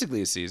 It's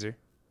basically a Caesar.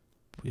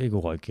 Yeah,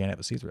 well, I can't have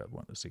a Caesar. I have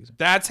one of those Caesar.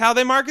 That's how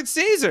they market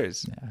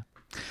Caesars.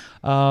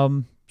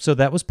 So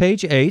that was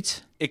page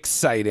 8.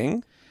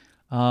 Exciting.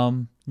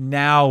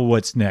 Now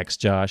what's next,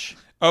 Josh?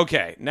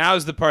 Okay,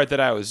 now's the part that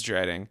I was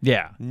dreading.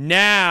 Yeah.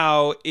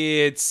 Now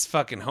it's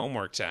fucking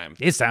homework time.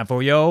 It's time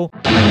for yo.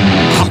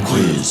 Pop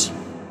quiz.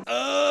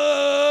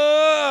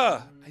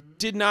 I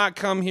did not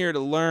come here to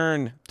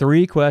learn.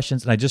 3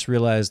 questions, and I just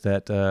realized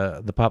that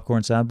the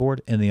popcorn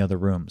soundboard in the other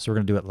room, so we're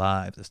gonna do it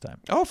live this time.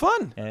 Oh,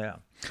 fun. Yeah.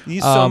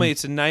 These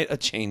soulmates, a night of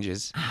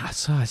changes.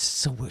 It's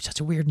such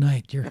a weird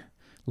night. You're a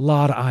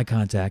lot of eye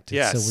contact. It's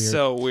Yeah,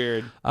 so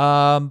weird. weird.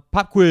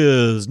 Pop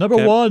quiz number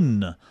Okay.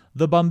 1.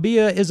 The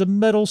bombilla is a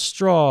metal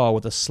straw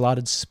with a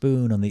slotted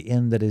spoon on the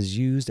end that is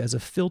used as a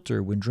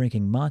filter when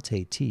drinking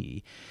mate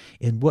tea.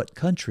 In what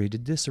country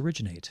did this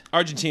originate?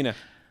 Argentina.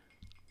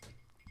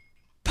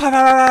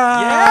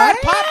 Yeah,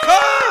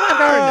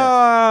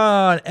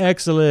 popcorn!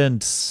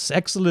 Excellent.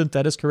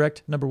 That is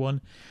correct. Number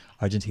 1,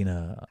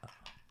 Argentina.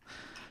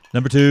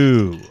 Number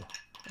 2.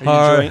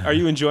 Are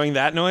you enjoying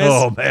that noise?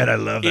 Oh man, I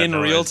love that In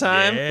noise. real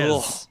time?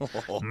 Yes. Ugh.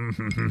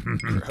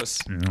 Gross.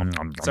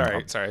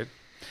 Sorry.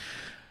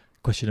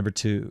 Question number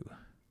 2.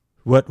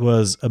 What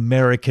was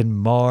American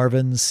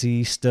Marvin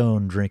C.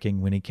 Stone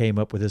drinking when he came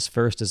up with his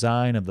first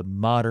design of the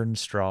modern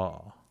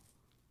straw?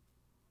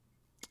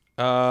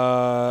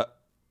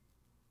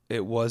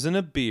 It wasn't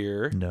a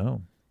beer.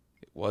 No.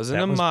 It wasn't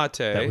That a was- mate.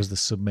 That was the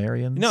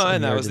Sumerians. No,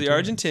 and the that was the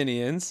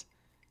Argentinians.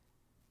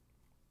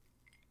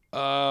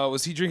 Argentinians.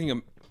 Was he drinking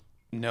a...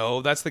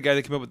 No, that's the guy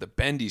that came up with the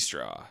bendy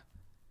straw.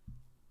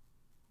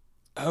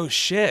 Oh,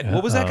 shit.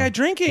 What was that guy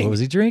drinking? What was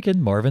he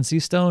drinking? Marvin C.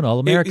 Stone,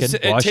 All-American,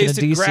 It Washington,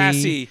 tasted D.C.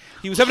 grassy.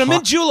 He was having a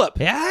mint julep.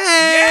 Yeah!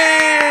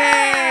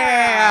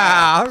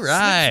 All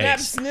right. Snap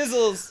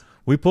snizzles.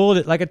 We pulled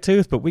it like a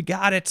tooth, but we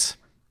got it.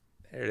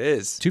 There it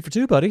is. 2 for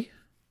 2, buddy.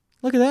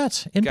 Look at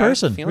that. In Got it.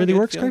 person. Feeling Really good,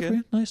 works feeling great for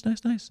you. good.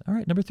 Nice. All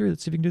right, number 3.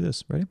 Let's see if we can do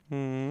this. Ready?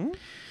 Hmm.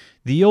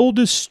 The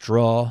oldest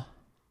straw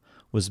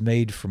was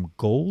made from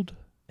gold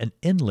and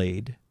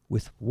inlaid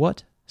with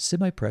what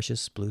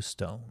semi-precious blue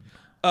stone?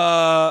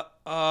 Azure,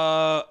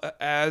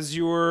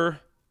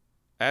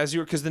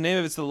 because the name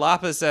of it's the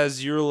Lapis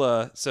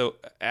Azurla. So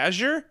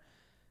Azure?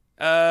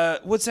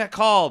 What's that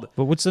called?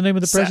 But what's the name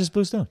of the precious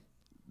blue stone?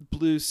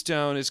 Blue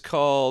stone is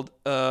called,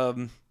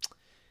 man.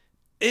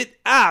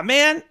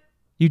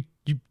 You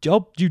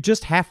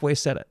just halfway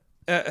said it.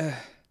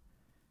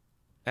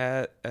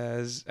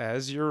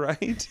 As you're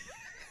right.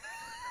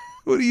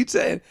 What are you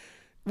saying?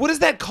 What is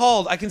that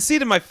called? I can see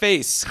it in my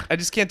face. I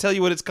just can't tell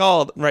you what it's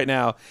called right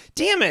now.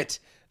 Damn it.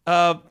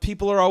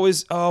 People are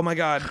always, oh my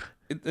God.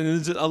 And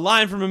there's a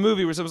line from a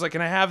movie where someone's like,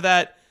 can I have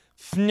that?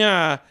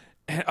 Fnya.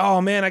 And,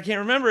 oh man, I can't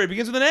remember. It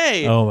begins with an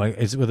A. Oh my,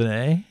 is it with an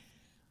A?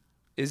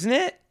 Isn't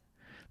it?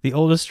 The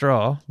oldest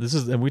straw. This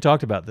is, and we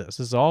talked about this.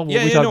 This is all what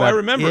Yeah, we yeah, talked no, I about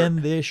remember.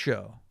 in this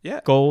show.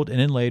 Yeah. Gold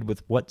and inlaid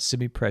with what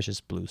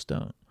semi-precious blue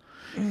stone?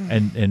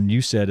 And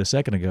you said a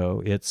second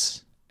ago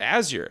it's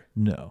Azure.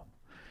 no.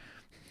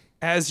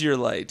 Azure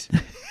light.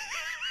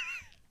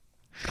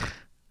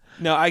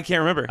 No, I can't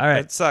remember. All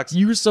right, That sucks.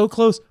 You were so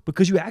close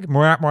because you acted.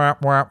 Sorry, I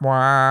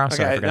Okay,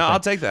 forgot no, that. I'll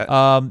take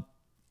that.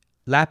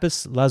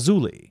 Lapis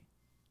lazuli.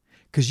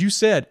 Because you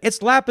said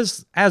it's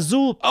lapis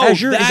azul. Oh,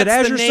 Azure. Is it that's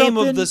azure the name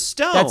of something? the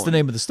stone. That's the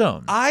name of the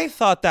stone. I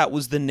thought that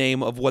was the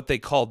name of what they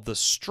called the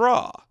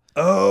straw.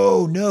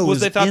 Oh no! It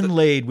was they thought that-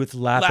 inlaid with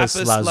lapis,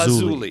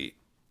 lazuli.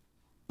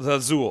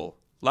 Lazul.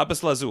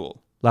 Lapis lazul.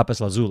 Lapis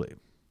lazuli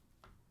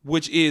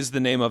Which is the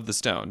name of the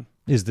stone.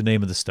 is the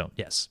name of the stone.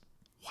 Yes.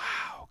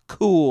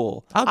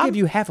 Cool. I'll give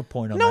you half a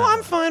point on that. No, I'm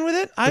one. fine with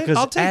it. Because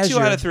I'll take Azure, 2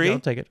 out of 3. I'll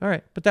take it. All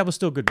right, but that was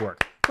still good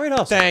work. Great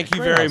hustle. Thank you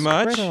Great very hustle.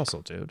 much. Great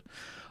hustle, dude.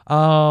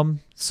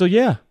 So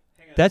yeah,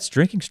 that's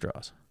drinking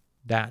straws.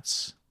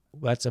 That's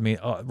I mean,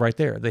 right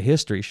there. The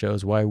history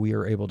shows why we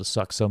are able to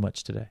suck so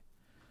much today.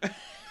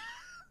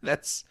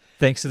 That's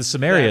Thanks to the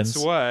Sumerians,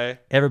 why.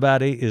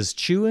 everybody is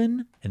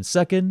chewing and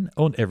sucking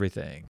on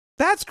everything.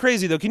 That's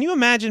crazy though. Can you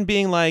imagine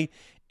being like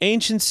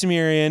ancient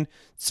Sumerian?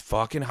 It's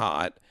fucking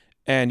hot,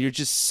 and you're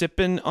just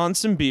sipping on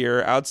some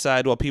beer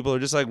outside while people are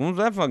just like, "What's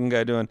that fucking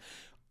guy doing?"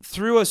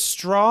 Through a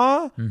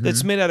straw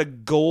that's made out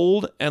of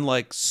gold and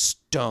like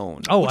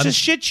stone. Oh, which I'm- is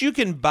shit you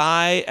can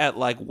buy at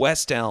like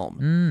West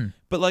Elm.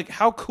 But like,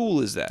 how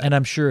cool is that? And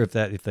I'm sure if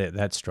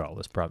that straw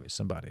was probably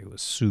somebody who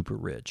was super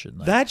rich and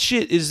like, That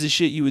shit is the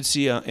shit you would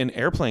see in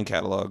airplane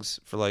catalogs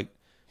for like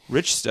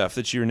rich stuff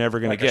that you're never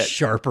gonna like get. a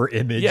sharper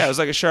image. Yeah, it was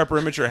like a sharper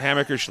image or a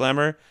hammock or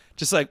schlemmer.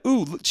 Just like,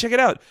 ooh, check it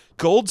out.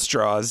 Gold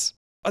straws.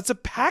 It's a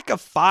pack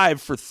of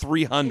 5 for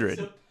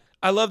 $300.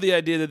 I love the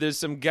idea that there's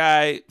some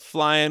guy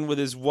flying with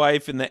his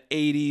wife in the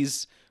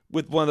 80s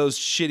with one of those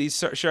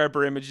shitty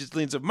sharper images.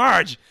 Leans up,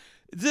 Marge,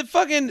 they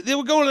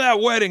were going to that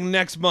wedding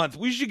next month.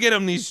 We should get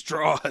them these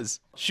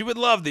straws. She would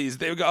love these.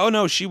 They would go, oh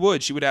no, she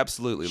would. She would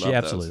absolutely love She those.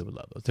 absolutely would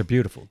love those. They're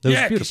beautiful. Those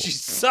Yeah, 'cause beautiful. she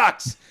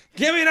sucks.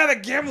 Give me another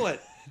gimlet.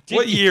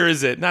 What year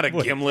is it? Not a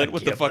gimlet.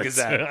 What the fuck is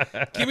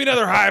that? Give me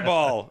another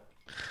highball.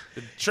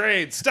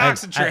 Trade.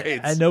 Stocks and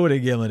trades. I know what a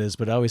gimlet is,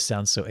 but it always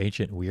sounds so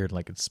ancient and weird,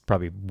 like it's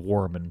probably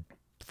warm and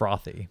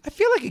frothy. I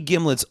feel like a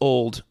gimlet's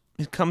old.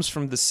 It comes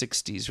from the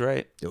 60s,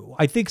 right?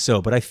 I think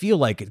so, but I feel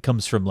like it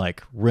comes from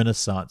like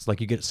Renaissance, like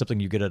you get something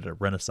you get at a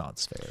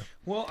Renaissance fair,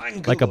 Well, I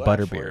can like a Google that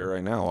for butterbeer you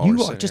right now. while You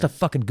we're are sitting just here. a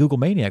fucking Google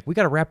maniac. We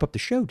got to wrap up the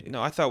show, dude.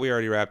 No, I thought we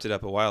already wrapped it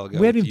up a while ago.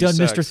 We haven't even with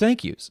done You Mr. Sucks.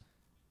 Thank Yous.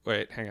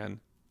 Wait, hang on.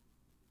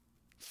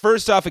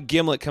 First off, a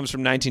gimlet comes from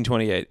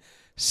 1928.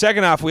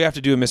 Second off, we have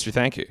to do a Mr.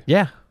 Thank You.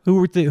 Yeah.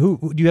 Who do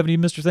you have any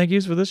Mr. Thank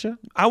Yous for this show?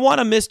 I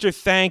want a Mr.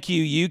 Thank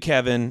You,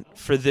 Kevin,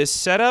 for this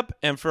setup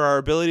and for our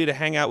ability to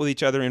hang out with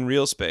each other in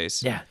real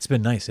space. Yeah, it's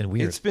been nice and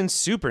weird. It's been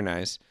super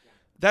nice.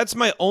 That's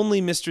my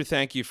only Mr.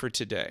 Thank You for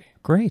today.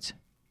 Great.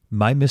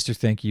 My Mr.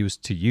 Thank You is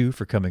to you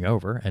for coming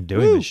over and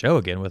doing the show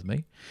again with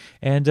me.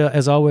 And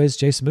as always,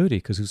 Jason Moody,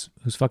 because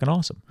who's fucking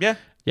awesome. Yeah.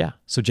 Yeah.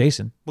 So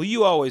Jason, Well,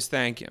 you always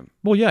thank him.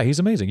 well, yeah, he's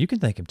amazing. You can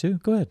thank him too.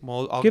 Go ahead.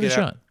 Well, I'll give it get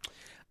a out- shot.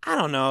 I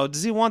don't know.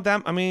 Does he want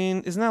that? I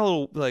mean, isn't that a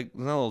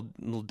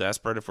little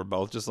desperate if we're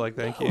both just like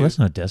thank you? Oh, that's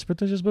not desperate.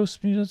 That's just supposed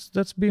to be,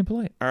 that's being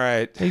polite. All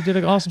right. He did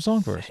an awesome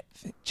song for us.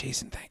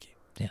 Jason, thank you.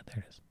 Yeah,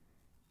 there it is.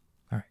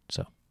 All right.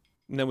 So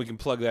And then we can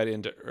plug that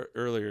into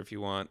earlier if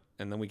you want,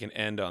 and then we can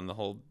end on the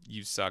whole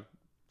 "you suck"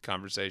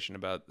 conversation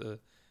about the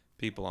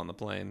people on the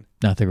plane.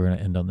 now I think we're going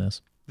to end on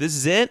this. This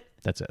is it.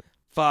 That's it.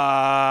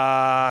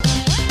 Fuck.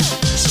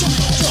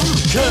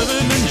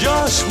 Kevin and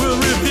Josh will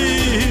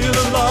reveal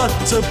a lot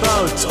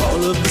about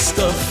all of the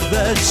stuff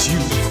that you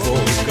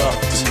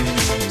forgot.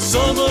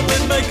 Some of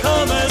it may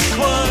come as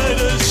quite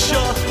a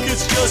shock.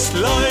 It's just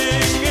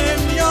lying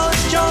in your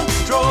junk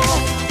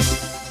drawer.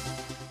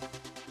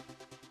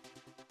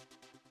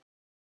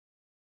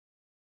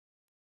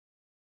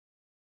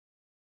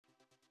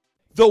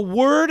 The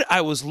word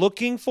I was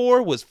looking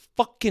for was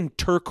fucking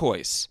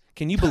turquoise.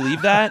 Can you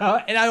believe that?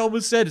 And I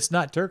almost said it's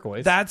not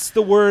turquoise. That's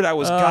the word I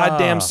was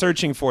goddamn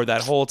searching for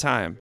that whole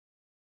time.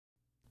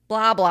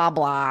 Blah, blah,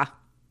 blah.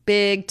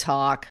 Big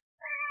talk.